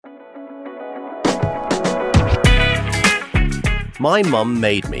My Mum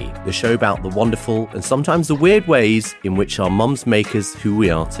Made Me, the show about the wonderful and sometimes the weird ways in which our mums make us who we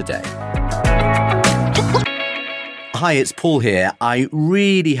are today. Hi, it's Paul here. I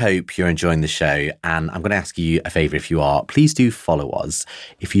really hope you're enjoying the show, and I'm going to ask you a favour if you are. Please do follow us.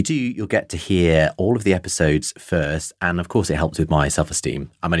 If you do, you'll get to hear all of the episodes first, and of course it helps with my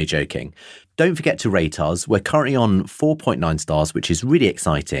self-esteem. I'm only joking. Don't forget to rate us. We're currently on 4.9 stars, which is really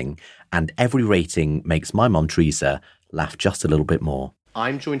exciting, and every rating makes my mum, Teresa, laugh just a little bit more.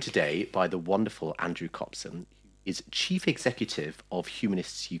 I'm joined today by the wonderful Andrew Copson, who is Chief Executive of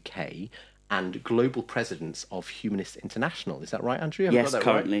Humanists UK and Global President of Humanists International. Is that right, Andrew? Yes,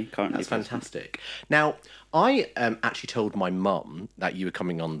 currently. That's fantastic. Now, I actually told my mum that you were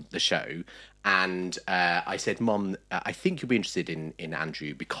coming on the show, and I said, Mum, I think you'll be interested in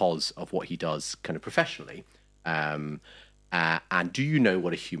Andrew because of what he does kind of professionally. And do you know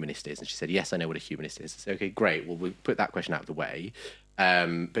what a humanist is? And she said, yes, I know what a humanist is. I said, okay, great. Well, we'll put that question out of the way.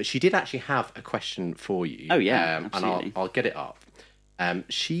 But she did actually have a question for you. Oh, yeah, absolutely. And I'll get it up.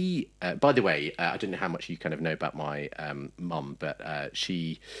 She, by the way, I don't know how much you kind of know about my mum, but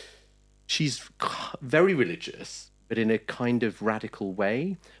she's very religious, but in a kind of radical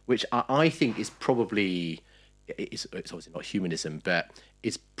way, which I think is probably, it's obviously not humanism, but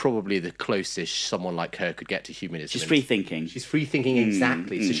it's probably the closest someone like her could get to humanism. She's free thinking. She's free thinking,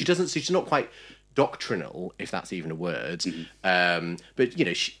 exactly. So she's not quite doctrinal, if that's even a word, but you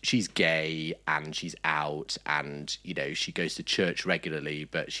know, she's gay and she's out, and you know, she goes to church regularly,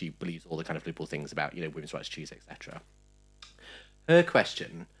 but she believes all the kind of liberal things about, you know, women's rights to choose, etc. Her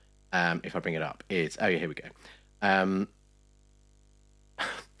question, if I bring it up, is here we go.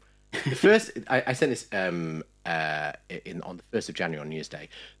 The first, I sent this on the 1st of January on New Year's Day.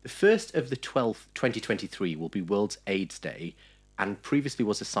 The 1st of the 12th, 2023 will be World AIDS Day, and previously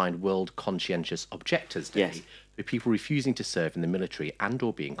was assigned World Conscientious Objectors Day for people refusing to serve in the military and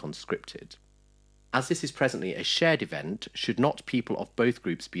or being conscripted. As this is presently a shared event, should not people of both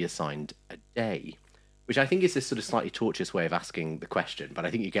groups be assigned a day? Which I think is a sort of slightly tortuous way of asking the question, but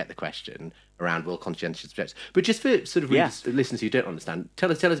I think you get the question around World Conscientious Objectors. But just for sort of listeners who don't understand,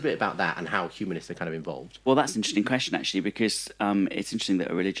 tell us a bit about that and how humanists are kind of involved. Well, that's an interesting question, actually, because it's interesting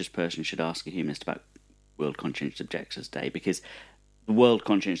that a religious person should ask a humanist about World Conscientious Objectors Day, because the World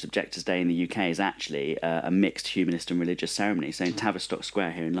Conscientious Objectors Day in the UK is actually a mixed humanist and religious ceremony. So in Tavistock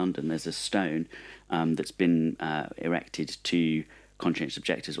Square here in London, there's a stone that's been erected to conscientious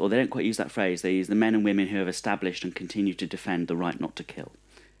objectors, or they don't quite use that phrase. They use the men and women who have established and continue to defend the right not to kill.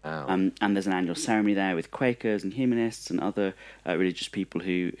 Wow. And there's an annual ceremony there with Quakers and humanists and other religious people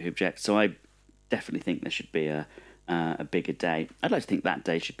who object. So I definitely think there should be a bigger day. I'd like to think that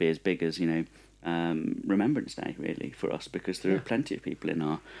day should be as big as, Remembrance Day, really, for us, because there are plenty of people in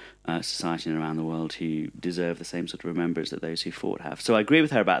our society and around the world who deserve the same sort of remembrance that those who fought have. So I agree with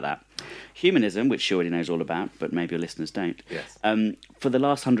her about that. Humanism, which she already knows all about, but maybe your listeners don't. Yes. For the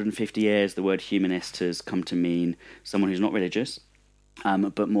last 150 years, the word humanist has come to mean someone who's not religious,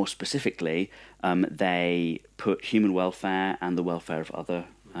 but more specifically, they put human welfare and the welfare of other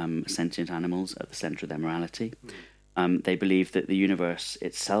sentient animals at the centre of their morality. They believe that the universe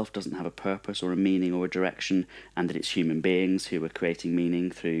itself doesn't have a purpose or a meaning or a direction, and that it's human beings who are creating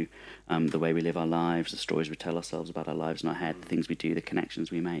meaning through the way we live our lives, the stories we tell ourselves about our lives in our head, the things we do, the connections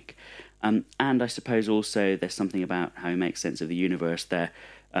we make. And I suppose also there's something about how we make sense of the universe there.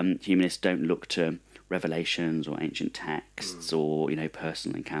 Humanists don't look to revelations or ancient texts or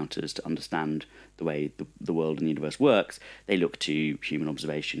personal encounters to understand the way the world and the universe works. They look to human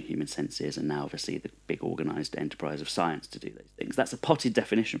observation, human senses, and now obviously the big organised enterprise of science to do those things. That's a potted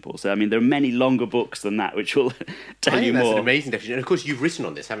definition, Paul. So, I mean, there are many longer books than that which will tell you more. That's an amazing definition. And, of course, you've written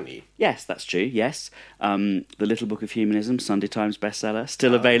on this, haven't you? Yes, that's true, yes. The Little Book of Humanism, Sunday Times bestseller,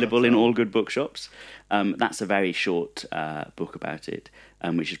 still available in all good bookshops. That's a very short book about it,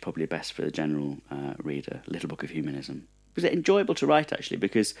 which is probably best for the general reader, Little Book of Humanism. Was it enjoyable to write, actually,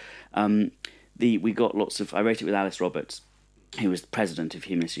 because we got lots of... I wrote it with Alice Roberts, who was the president of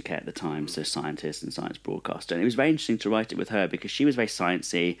Humanists UK at the time, so scientist and science broadcaster. And it was very interesting to write it with her because she was very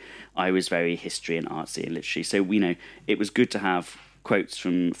sciencey, I was very history and artsy and literary. So, it was good to have quotes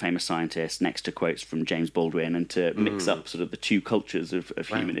from famous scientists next to quotes from James Baldwin, and to mix up sort of the two cultures of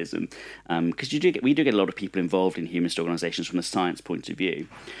humanism, because we do get a lot of people involved in humanist organisations from the science point of view,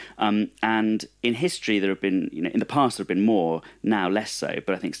 and in history there have been, in the past there have been more, now less so,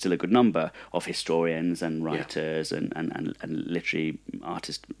 but I think still a good number of historians and writers and literary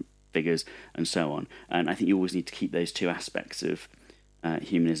artist figures and so on, and I think you always need to keep those two aspects of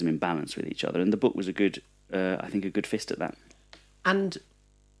humanism in balance with each other, and the book was a good fist at that. And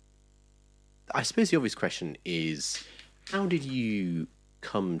I suppose the obvious question is, how did you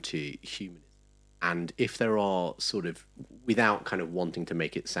come to humanism? And if there are sort of, without kind of wanting to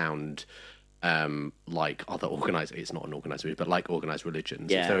make it sound like other organised, it's not an organised religion, but like organised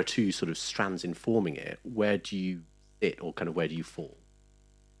religions, if there are two sort of strands informing it, where do you sit, or kind of where do you fall?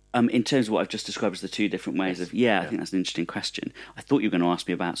 In terms of what I've just described as the two different ways of, I think that's an interesting question. I thought you were going to ask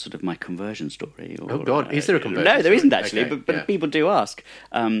me about sort of my conversion story. Or, oh God, is there a conversion No, there story? isn't actually, Okay, but people do ask.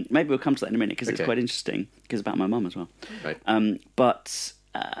 Maybe we'll come to that in a minute, because it's Okay. quite interesting, because it's about my mum as well. Right.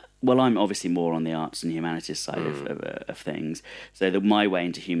 Well, I'm obviously more on the arts and humanities side of things. So my way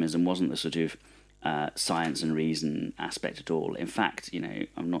into humanism wasn't the sort of science and reason aspect at all. In fact,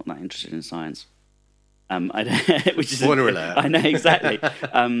 I'm not that interested in science. Which is Spoiler alert. I know, exactly.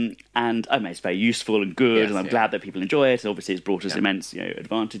 And I mean, it's very useful and good, and I'm glad that people enjoy it. Obviously, it's brought us immense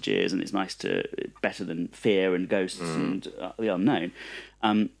advantages, and it's nice better than fear and ghosts and the unknown.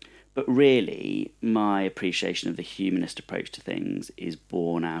 But really, my appreciation of the humanist approach to things is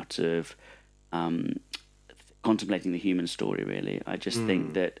born out of contemplating the human story, really. I just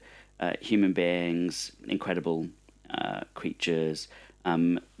think that human beings, incredible creatures,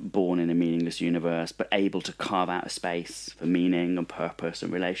 born in a meaningless universe, but able to carve out a space for meaning and purpose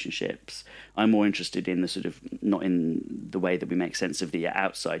and relationships. I'm more interested in the sort of, not in the way that we make sense of the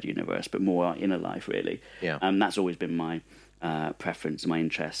outside universe, but more our inner life, really. Yeah. That's always been my preference, my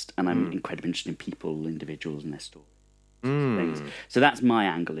interest, and I'm incredibly interested in people, individuals, and their stories. Things. So that's my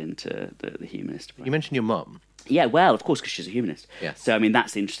angle into the humanist approach. You mentioned your mum. Yeah, well, of course, because she's a humanist. Yes. So, I mean,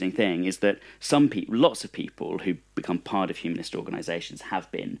 that's the interesting thing, is that some people, lots of people who become part of humanist organisations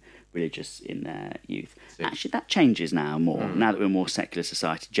have been religious in their youth. Actually, that changes now more. Now that we're a more secular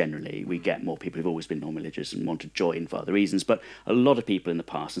society generally, we get more people who've always been non-religious and want to join for other reasons. But a lot of people in the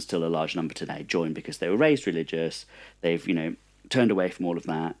past, and still a large number today, join because they were raised religious. They've, turned away from all of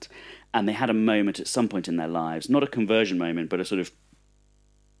that. And they had a moment at some point in their lives, not a conversion moment, but a sort of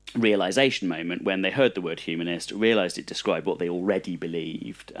realization moment, when they heard the word humanist, realized it described what they already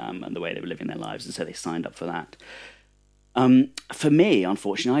believed and the way they were living their lives, and so they signed up for that. For me,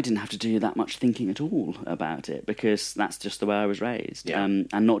 unfortunately, I didn't have to do that much thinking at all about it, because that's just the way I was raised, and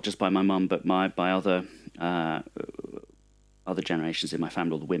not just by my mum, but by other generations in my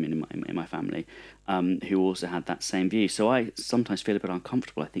family, or the women in my family, who also had that same view. So I sometimes feel a bit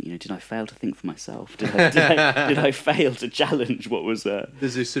uncomfortable. I think, did I fail to think for myself? Did I fail to challenge what was...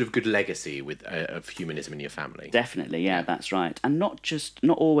 There's a sort of good legacy of humanism in your family. Definitely, yeah, that's right. And not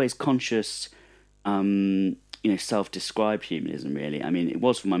always conscious... self-described humanism, really. I mean, it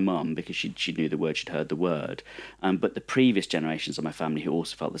was for my mum, because she knew the word, she'd heard the word. But the previous generations of my family, who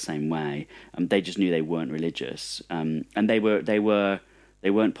also felt the same way, they just knew they weren't religious. And they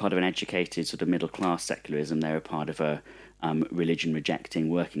weren't part of an educated sort of middle-class secularism. They were part of a religion-rejecting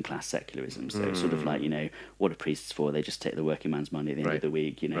working-class secularism. So sort of like, what are priests for? They just take the working man's money at the end of the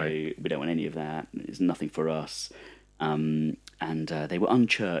week. We don't want any of that. It's nothing for us. And they were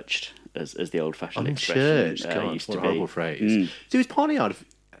unchurched, as the old-fashioned expression used to be. What a horrible phrase. So it was partly out of...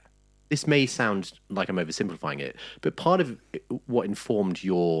 This may sound like I'm oversimplifying it, but part of what informed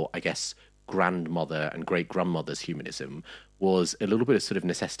your, I guess, grandmother and great-grandmother's humanism was a little bit of sort of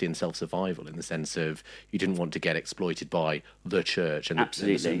necessity and self-survival, in the sense of you didn't want to get exploited by the church and the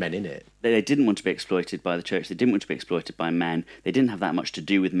sort of men in it. They didn't want to be exploited by the church. They didn't want to be exploited by men. They didn't have that much to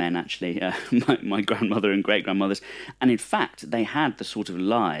do with men, actually, my grandmother and great-grandmothers. And in fact, they had the sort of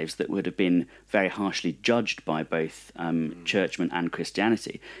lives that would have been very harshly judged by both churchmen and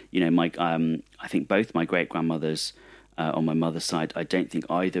Christianity. I think both my great-grandmothers on my mother's side, I don't think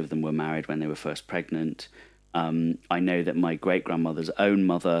either of them were married when they were first pregnant. I know that my great-grandmother's own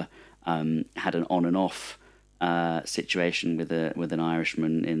mother had an on and off situation with an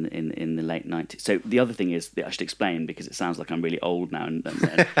Irishman in the late 90s. So the other thing is that I should explain, because it sounds like I'm really old now and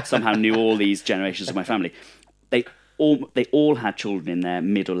somehow knew all these generations of my family. They all had children in their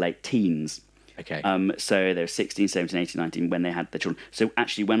mid or late teens. Okay. So they were 16, 17, 18, 19 when they had their children. So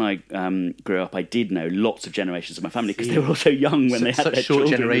actually, when I grew up, I did know lots of generations of my family, because they were all so young when they had their short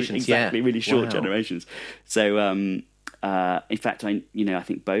children. Generations, exactly, really short generations. So in fact, I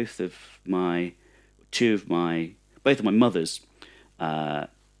think both of my mothers,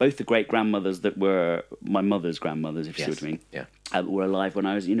 both the great grandmothers that were my mother's grandmothers, if you see what I mean, were alive when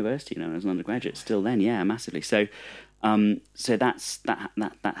I was at university. When I was an undergraduate, still then, massively. So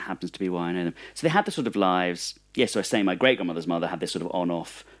that happens to be why I know them. So they had the sort of lives. So I say my great-grandmother's mother had this sort of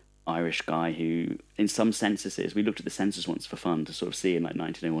on-off Irish guy who, in some censuses, we looked at the census once for fun to sort of see in like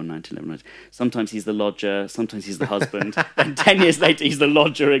 1901, 1911. Sometimes he's the lodger, sometimes he's the husband. Then 10 years later, he's the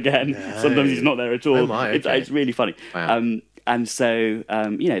lodger again. No. Sometimes he's not there at all. Oh my, okay. It's really funny. Wow. And so,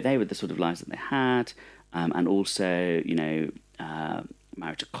 they were the sort of lives that they had. and also,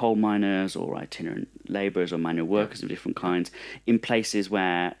 married to coal miners or itinerant labourers or manual workers of different kinds, in places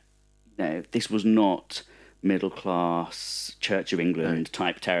where this was not middle class Church of England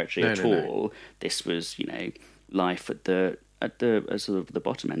type territory at all. No. This was life at the sort of the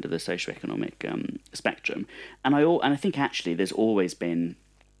bottom end of the socioeconomic spectrum, and I think actually there's always been,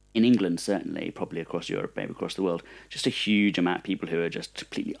 in England certainly, probably across Europe, maybe across the world, just a huge amount of people who are just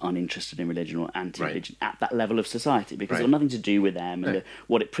completely uninterested in religion or anti-religion at that level of society, because it's got nothing to do with them, and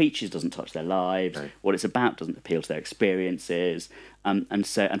what it preaches doesn't touch their lives, what it's about doesn't appeal to their experiences, and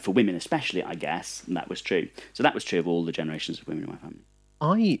for women especially, I guess, that was true. So that was true of all the generations of women in my family.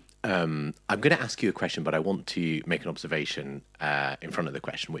 I'm going to ask you a question, but I want to make an observation in front of the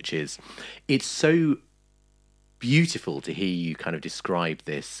question, which is, it's so beautiful to hear you kind of describe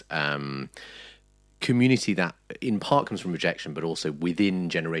this community that in part comes from rejection, but also within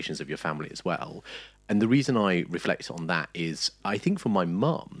generations of your family as well. And the reason I reflect on that is, I think for my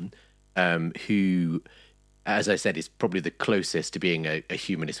mum, who, as I said, is probably the closest to being a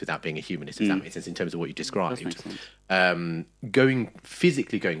humanist without being a humanist, if that makes sense, in terms of what you described.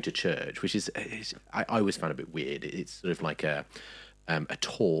 Physically going to church, which is, I always found a bit weird. It's sort of like a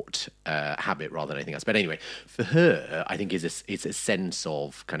taught habit rather than anything else. But anyway, for her, I think it's a sense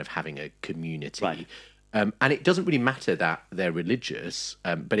of kind of having a community. Right. And it doesn't really matter that they're religious,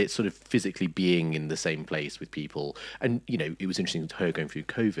 but it's sort of physically being in the same place with people. And, it was interesting with her going through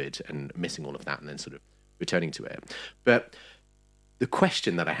COVID and missing all of that and then sort of returning to it. But the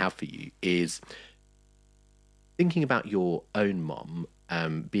question that I have for you is, thinking about your own mum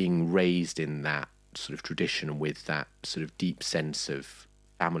being raised in that sort of tradition with that sort of deep sense of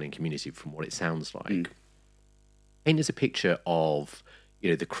family and community, from what it sounds like, paint us a picture of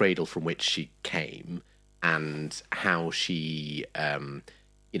the cradle from which she came and how she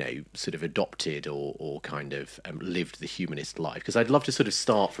sort of adopted or kind of lived the humanist life, because I'd love to sort of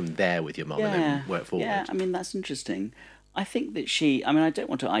start from there with your mum and then work forward. I mean, that's interesting. I think that I don't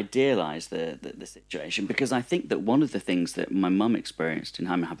want to idealise the situation, because I think that one of the things that my mum experienced, and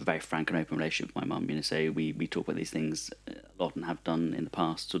I have a very frank and open relationship with my mum, so we talk about these things a lot and have done in the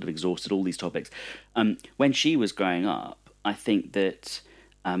past, sort of exhausted all these topics. When she was growing up, I think that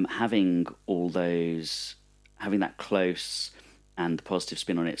having that close and the positive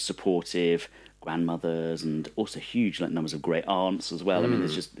spin on it, supportive grandmothers, and also huge numbers of great aunts as well. I mean,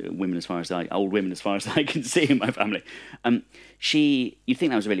 there's just old women as far as I can see in my family. You'd think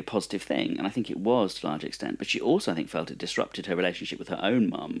that was a really positive thing, and I think it was to a large extent. But she also, I think, felt it disrupted her relationship with her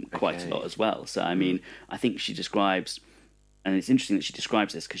own mum quite a lot as well. So, I mean, I think she describes, and it's interesting that she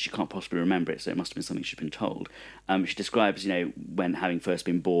describes this because she can't possibly remember it, so it must have been something she'd been told. She describes, when having first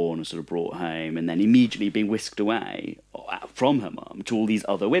been born and sort of brought home, and then immediately being whisked away from her mum to all these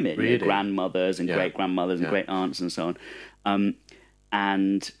other women, really? Grandmothers and great-grandmothers and great aunts and so on.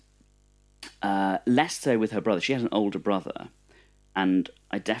 And less so with her brother. She had an older brother, and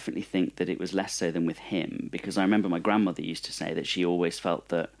I definitely think that it was less so than with him, because I remember my grandmother used to say that she always felt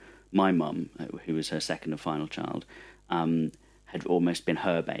that my mum, who was her second and final child, had almost been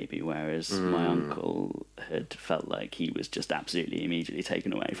her baby, whereas my uncle had felt like he was just absolutely immediately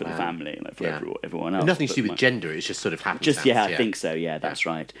taken away for the family, like for everyone else. Nothing to do with gender, it's just sort of happened. I think so, that's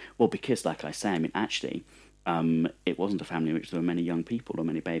right. Well, because like I say, I mean, actually, it wasn't a family in which there were many young people or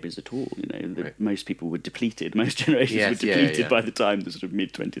many babies at all. Most people were depleted, most generations were depleted by the time the sort of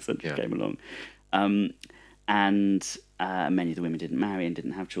mid-20th century came along. And many of the women didn't marry and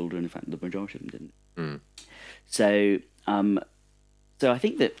didn't have children. In fact, the majority of them didn't. So I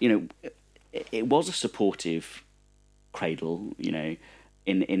think that it was a supportive cradle,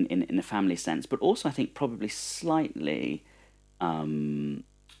 in a family sense, but also I think probably slightly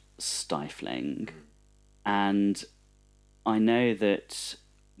stifling. And I know that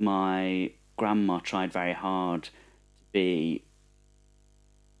my grandma tried very hard to be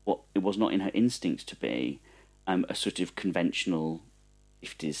what it was not in her instinct to be, a sort of conventional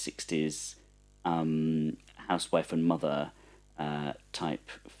 50s, 60s housewife and mother type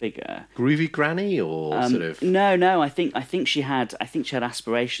figure. Groovy granny, or sort of? No. I think she had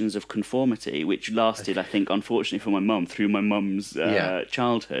aspirations of conformity, which lasted, I think, unfortunately for my mum, through my mum's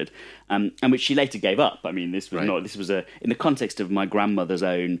childhood, and which she later gave up. I mean, this was not. This was in the context of my grandmother's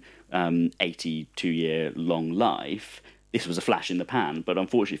own 82-year long life. This was a flash in the pan, but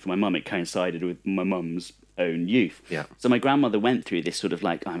unfortunately for my mum, it coincided with my mum's own youth. Yeah. So my grandmother went through this sort of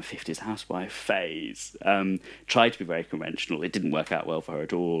like, I'm a 50s housewife phase, tried to be very conventional. It didn't work out well for her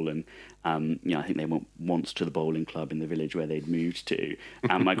at all. And, I think they went once to the bowling club in the village where they'd moved to.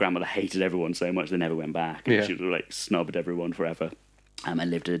 And my grandmother hated everyone so much they never went back. And she sort of like snubbed everyone forever. and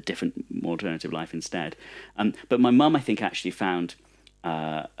lived a different, more alternative life instead. But my mum, I think, actually found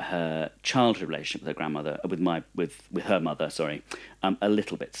her childhood relationship with her grandmother, with her mother, sorry, a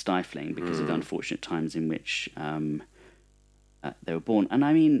little bit stifling because of the unfortunate times in which they were born. And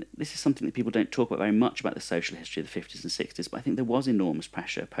I mean, this is something that people don't talk about very much about the social history of the 50s and 60s, but I think there was enormous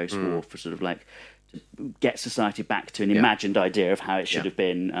pressure post-war for sort of like to get society back to an imagined idea of how it should have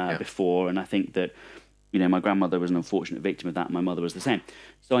been before. And I think that, you know, my grandmother was an unfortunate victim of that, and my mother was the same.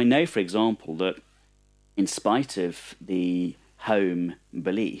 So I know, for example, that in spite of the home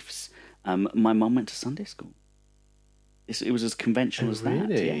beliefs, my mum went to Sunday school. It was as conventional as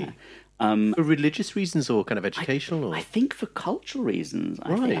that. Yeah. For religious reasons or kind of educational? I think for cultural reasons.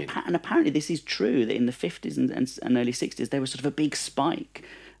 Right. And apparently this is true, that in the 50s and early 60s there was sort of a big spike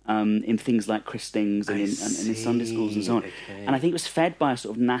in things like christenings and in Sunday schools and so on. Okay. And I think it was fed by a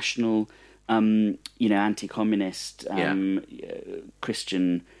sort of national, anti-communist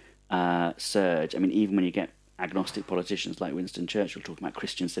Christian surge. I mean, even when you get agnostic politicians like Winston Churchill talking about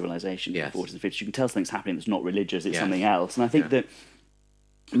Christian civilization in the 40s and 50s, you can tell something's happening that's not religious, it's something else. And I think that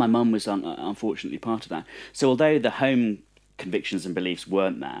my mum was unfortunately part of that. So although the home convictions and beliefs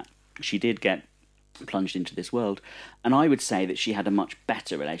weren't that, she did get plunged into this world. And I would say that she had a much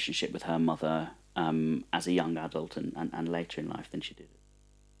better relationship with her mother as a young adult and later in life than she did.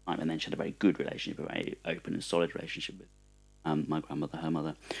 And then she had a very good relationship, a very open and solid relationship with my grandmother, her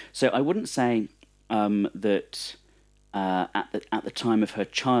mother. So I wouldn't say that at the time of her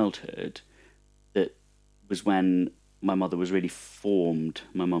childhood, that was when my mother was really formed.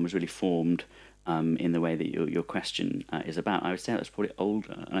 My mum was really formed in the way that your question is about. I would say that was probably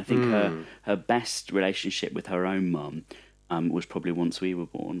older, and I think her best relationship with her own mum was probably once we were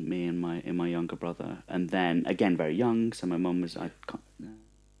born, me and my younger brother, and then again very young. So my mum was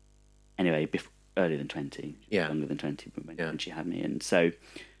anyway earlier than 20, younger than 20 when she had me, and so.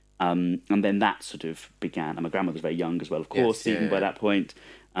 And then that sort of began. And my grandmother was very young as well, of course, even by that point.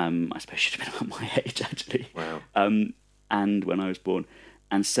 I suppose she'd have been about my age, actually. Wow. And when I was born.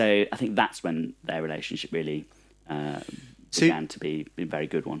 And so I think that's when their relationship really began to be a very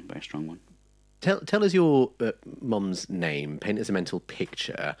good one, very strong one. Tell us your mum's name, paint us a mental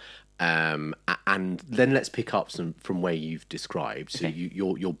picture, and then let's pick up from where you've described. So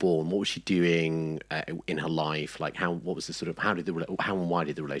you're born. What was she doing in her life? Like how and why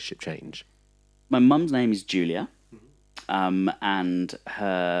did the relationship change? My mum's name is Julia, and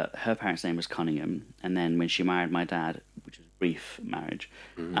her parents' name was Cunningham. And then when she married my dad, which was a brief marriage,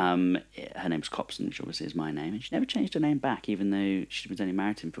 her name was Copson, which obviously is my name, and she never changed her name back, even though she was only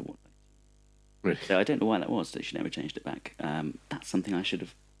married to him for what. Really? So I don't know why that was that she never changed it back. That's something I should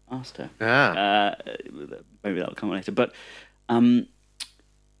have asked her. Maybe that'll come later. But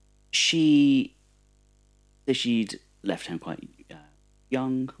she'd left home quite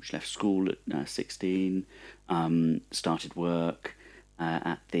young. She left school at 16, started work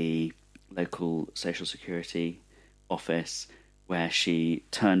at the local social security office, where she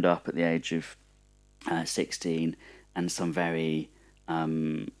turned up at the age of 16, and some very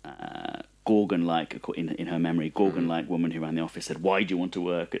Gorgon-like, in her memory, Gorgon-like woman who ran the office said, "Why do you want to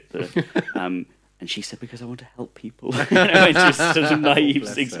work at the?" And she said, "Because I want to help people." When she was sort of naive,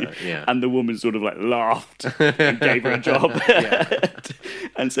 16, and the woman sort of like laughed and gave her a job,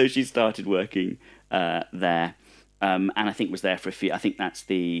 and so she started working there, and I think was there for a few. I think that's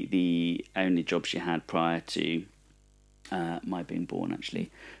the only job she had prior to my being born,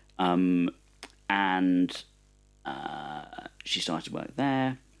 actually, and she started work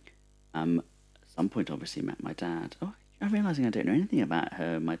there. At some point, obviously, met my dad. Oh, I'm realising I don't know anything about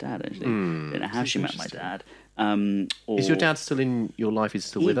my dad, actually. I don't know how she met my dad. Is your dad still in your life? Is he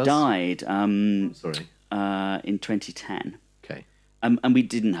still with us? He died in 2010. Okay. And we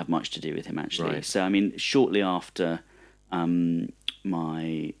didn't have much to do with him, actually. Right. So, I mean, shortly after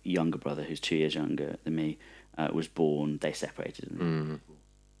my younger brother, who's 2 years younger than me, was born, they separated.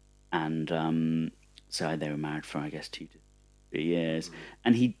 And so they were married for, I guess, 2 to 3 years.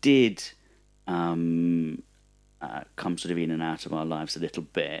 And he did come sort of in and out of our lives a little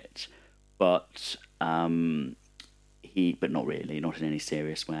bit, but not really, not in any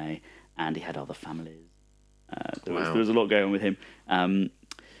serious way. And he had other families. There was a lot going on with him.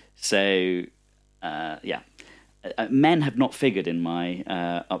 Men have not figured in my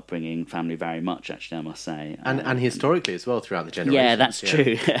upbringing family very much, actually, I must say. And historically as well, throughout the generations. Yeah, that's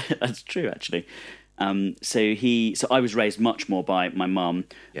true. That's true, actually. So I was raised much more by my mum,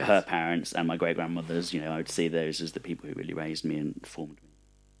 her parents, and my great grandmothers. You know, I would see those as the people who really raised me and formed me.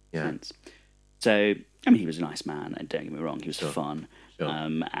 Yeah. So I mean, he was a nice man, and don't get me wrong, he was fun.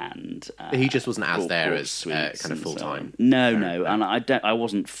 and But he just wasn't as there as suites kind of and full so time. on. No, and I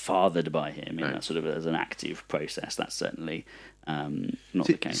wasn't fathered by him in that sort of as an active process. That's certainly not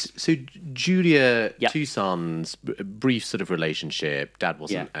the case. So Julia, Yep. two sons, brief sort of relationship. Dad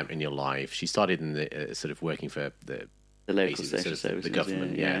wasn't in your life. She started in the sort of working for the local basically social sort of services, the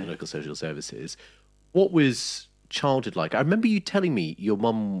government, yeah. local social services. What was childhood like? I remember you telling me your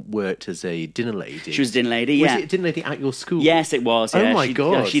mum worked as a dinner lady. She was a dinner lady, Was yeah. it a dinner lady at your school? Yes, it was. Oh Yeah. my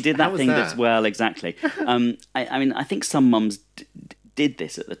God. She did How that was thing that? that's well, exactly. I mean, I think some mums did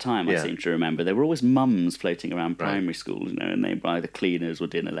this at the time. I Yeah. seem to remember there were always mums floating around primary schools, and they were either cleaners or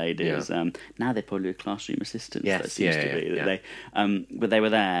dinner ladies. Yeah. Now they're probably classroom assistants. Yes, that seems to be. yeah. They, but they were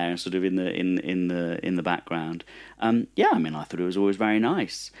there, sort of in the background. I mean, I thought it was always very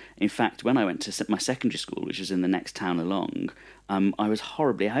nice. In fact, when I went to my secondary school, which was in the next town along, I was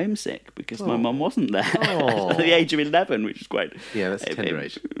horribly homesick because my mum wasn't there at the age of 11, which is quite... Yeah, that's a tender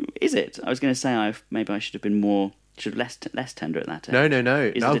age. Is it? I was going to say maybe I should have been more... Should have less tender at that age. No.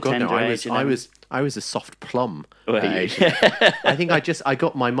 Is it a God, no. tender age, I was a soft plum. Were you? Age. I think I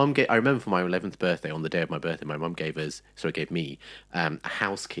got my mum. I remember for my 11th birthday, on the day of my birthday, my mum gave me a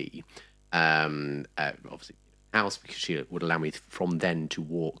house key. Obviously, house, because she would allow me from then to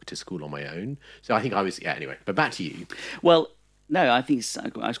walk to school on my own. So I think I was anyway. But back to you. Well, no, I think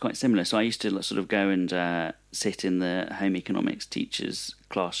I was quite similar. So I used to sort of go and sit in the home economics teacher's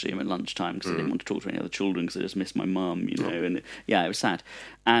classroom at lunchtime because I didn't want to talk to any other children because I just missed my mum, and it was sad.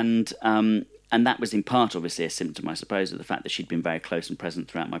 And that was in part, obviously, a symptom, I suppose, of the fact that she'd been very close and present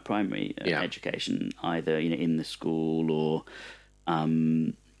throughout my primary education, either in the school or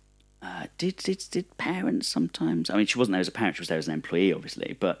did parents sometimes. I mean, she wasn't there as a parent; she was there as an employee,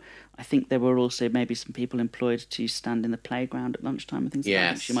 obviously. But I think there were also maybe some people employed to stand in the playground at lunchtime and things like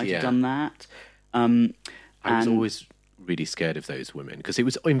that. She might have done that. I was always really scared of those women because it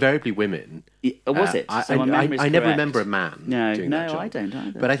was invariably women. Was it? I never remember a man doing that job. I don't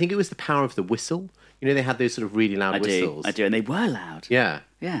either. But I think it was the power of the whistle. They had those sort of really loud whistles. I do, and they were loud. Yeah.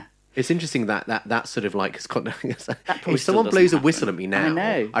 Yeah. It's interesting that sort of like... That if someone blows a whistle at me now, I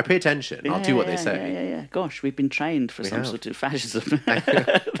know. I pay attention. I'll do what they say. Yeah. Gosh, we've been trained for some sort of fascism.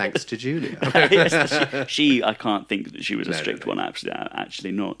 Thanks to Julia. Yes, she, I can't think that she was a strict one,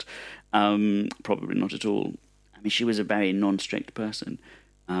 actually not. Probably not at all. I mean, she was a very non-strict person.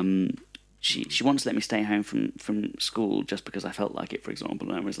 She once let me stay home from school just because I felt like it, for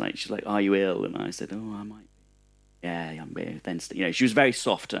example. And she's like, "Are you ill?" And I said, "Oh, I might." Yeah, I'm weird. Then she was very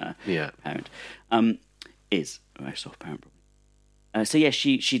soft parent. Is a very soft parent probably. So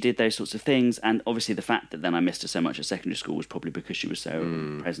she did those sorts of things, and obviously the fact that then I missed her so much at secondary school was probably because she was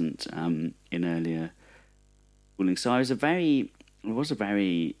so present in earlier schooling. So I was a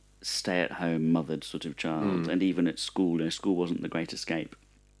very stay-at-home, mothered sort of child, and even at school, school wasn't the great escape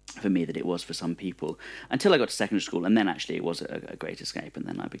for me that it was for some people until I got to secondary school, and then actually it was a great escape, and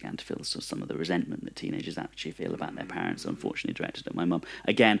then I began to feel some of the resentment that teenagers actually feel about their parents, unfortunately directed at my mum.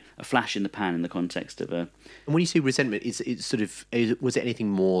 Again, a flash in the pan in the context of a... And when you say resentment, was it anything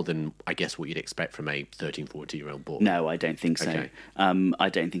more than, I guess, what you'd expect from a 13, 14-year-old boy? No, I don't think so. Okay. I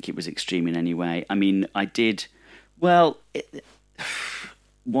don't think it was extreme in any way. I mean, I did... Well...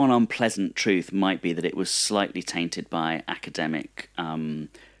 one unpleasant truth might be that it was slightly tainted by academic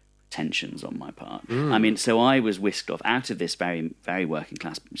tensions on my part. I mean, so I was whisked off out of this very, very working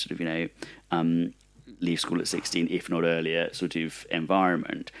class sort of, leave school at 16, if not earlier, sort of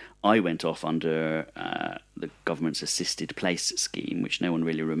environment. I went off under the government's assisted place scheme, which no one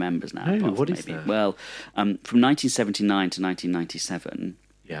really remembers now. No, what is that? Well, from 1979 to 1997,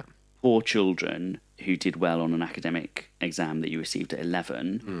 poor children who did well on an academic exam that you received at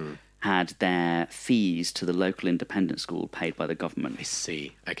 11 had their fees to the local independent school paid by the government. I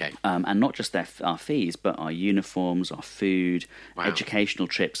see. Okay. And not just our fees, but our uniforms, our food, educational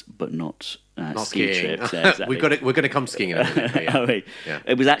trips, but not ski skiing. trips. Yeah, exactly. We're going to come skiing in a minute.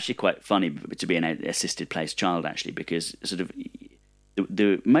 It was actually quite funny to be an assisted place child, actually, because sort of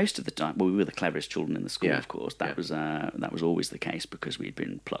the most of the time, well, we were the cleverest children in the school, of course. That was always the case because we'd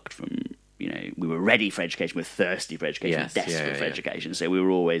been plucked from. We were ready for education, we were thirsty for education, we were desperate for education. So we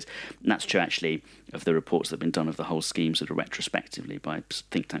were always, and that's true actually of the reports that have been done of the whole scheme sort of retrospectively by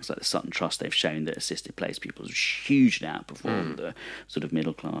think tanks like the Sutton Trust. They've shown that assisted place pupils hugely outperformed the sort of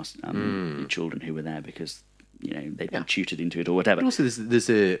middle class children who were there because they'd been tutored into it or whatever. But also there's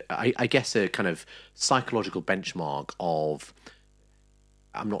I guess a kind of psychological benchmark of,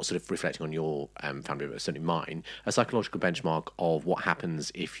 I'm not sort of reflecting on your family, but certainly mine, a psychological benchmark of what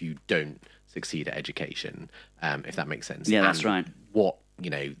happens if you don't succeed at education, if that makes sense. Yeah, that's right. What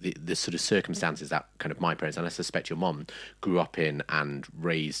the sort of circumstances that kind of my parents, and I suspect your mom, grew up in and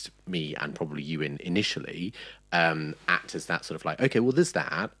raised me and probably you in initially, act as that sort of like, okay, well, there's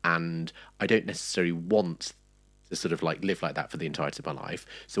that, and I don't necessarily want to sort of like live like that for the entirety of my life,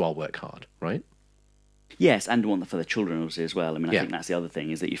 so I'll work hard, right? Yes, and one for the children obviously as well. I mean, I think that's the other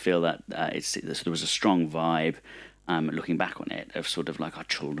thing, is that you feel that there was a strong vibe, looking back on it, of sort of like, our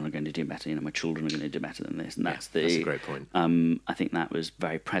children are going to do better. My children are going to do better than this, and that's a great point. I think that was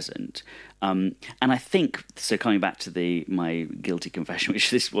very present, and I think so. Coming back to my guilty confession, which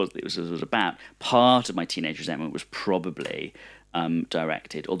this was about, part of my teenage resentment was probably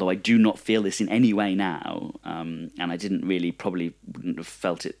directed, although I do not feel this in any way now, and I probably wouldn't have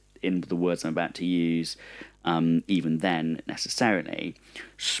felt it in the words I'm about to use, even then necessarily.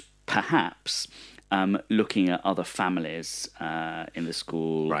 Perhaps looking at other families in the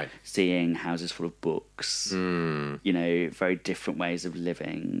school, right, seeing houses full of books, very different ways of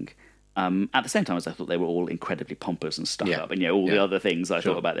living. At the same time as I thought they were all incredibly pompous and stuck up, and all the other things I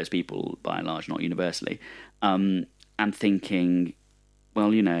thought about those people, by and large, not universally, and thinking, well,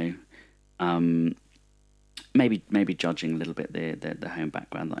 maybe judging a little bit the home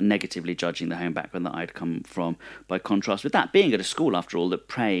background, negatively judging the home background that I'd come from, by contrast with that, being at a school, after all, that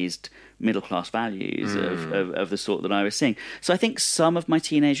praised middle-class values of the sort that I was seeing. So I think some of my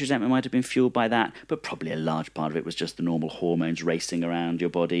teenage resentment might have been fueled by that, but probably a large part of it was just the normal hormones racing around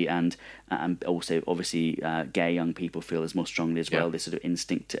your body, and also, obviously, gay young people feel this more strongly as well, this sort of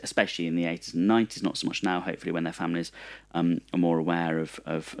instinct, especially in the 80s and 90s, not so much now, hopefully, when their families are more aware of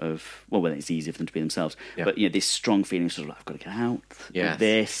when it's easier for them to be themselves. But, this strong feeling of sort of like, I've got to get out of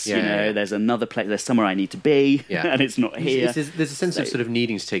this, there's another place, there's somewhere I need to be, and it's not here. There's a sense of sort of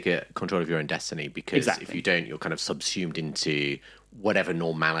needing to take control of your own destiny, because if you don't, you're kind of subsumed into whatever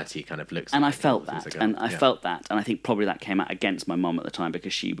normality kind of looks like. And I felt that, and I think probably that came out against my mum at the time,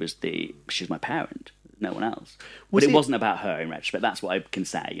 because she was my parent, no one else. But it wasn't about her in retrospect. That's what I can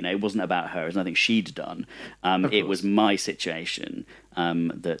say. It wasn't about her. It was nothing she'd done. It was my situation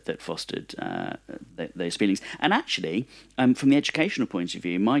that fostered those feelings. And actually, from the educational point of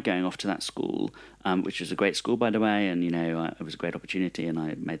view, my going off to that school, which was a great school, by the way, and it was a great opportunity, and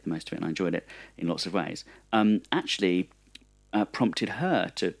I made the most of it, and I enjoyed it in lots of ways. Actually, prompted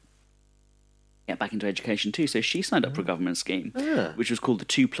her to get back into education too. So she signed up for a government scheme, which was called the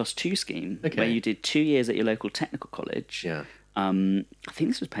 2+2 scheme, where you did 2 years at your local technical college. I think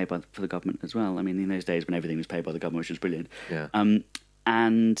this was paid for the government as well. I mean, in those days when everything was paid by the government, which was brilliant.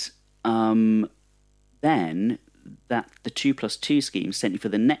 Then the 2+2 scheme sent you for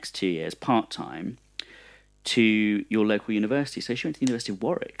the next 2 years part-time to your local university. So she went to the University of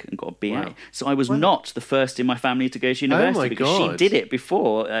Warwick and got a BA. Wow. So I was not the first in my family to go to university, because she did it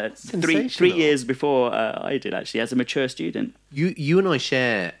before, 3 years before I did, actually, as a mature student. You and I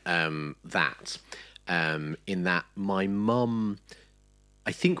share that, in that my mum,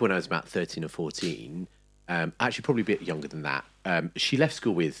 I think when I was about 13 or 14, actually probably a bit younger than that, she left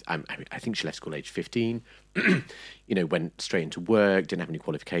school with, I think she left school age 15, went straight into work, didn't have any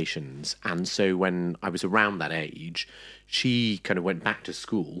qualifications. And so when I was around that age, she kind of went back to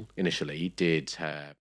school initially, did her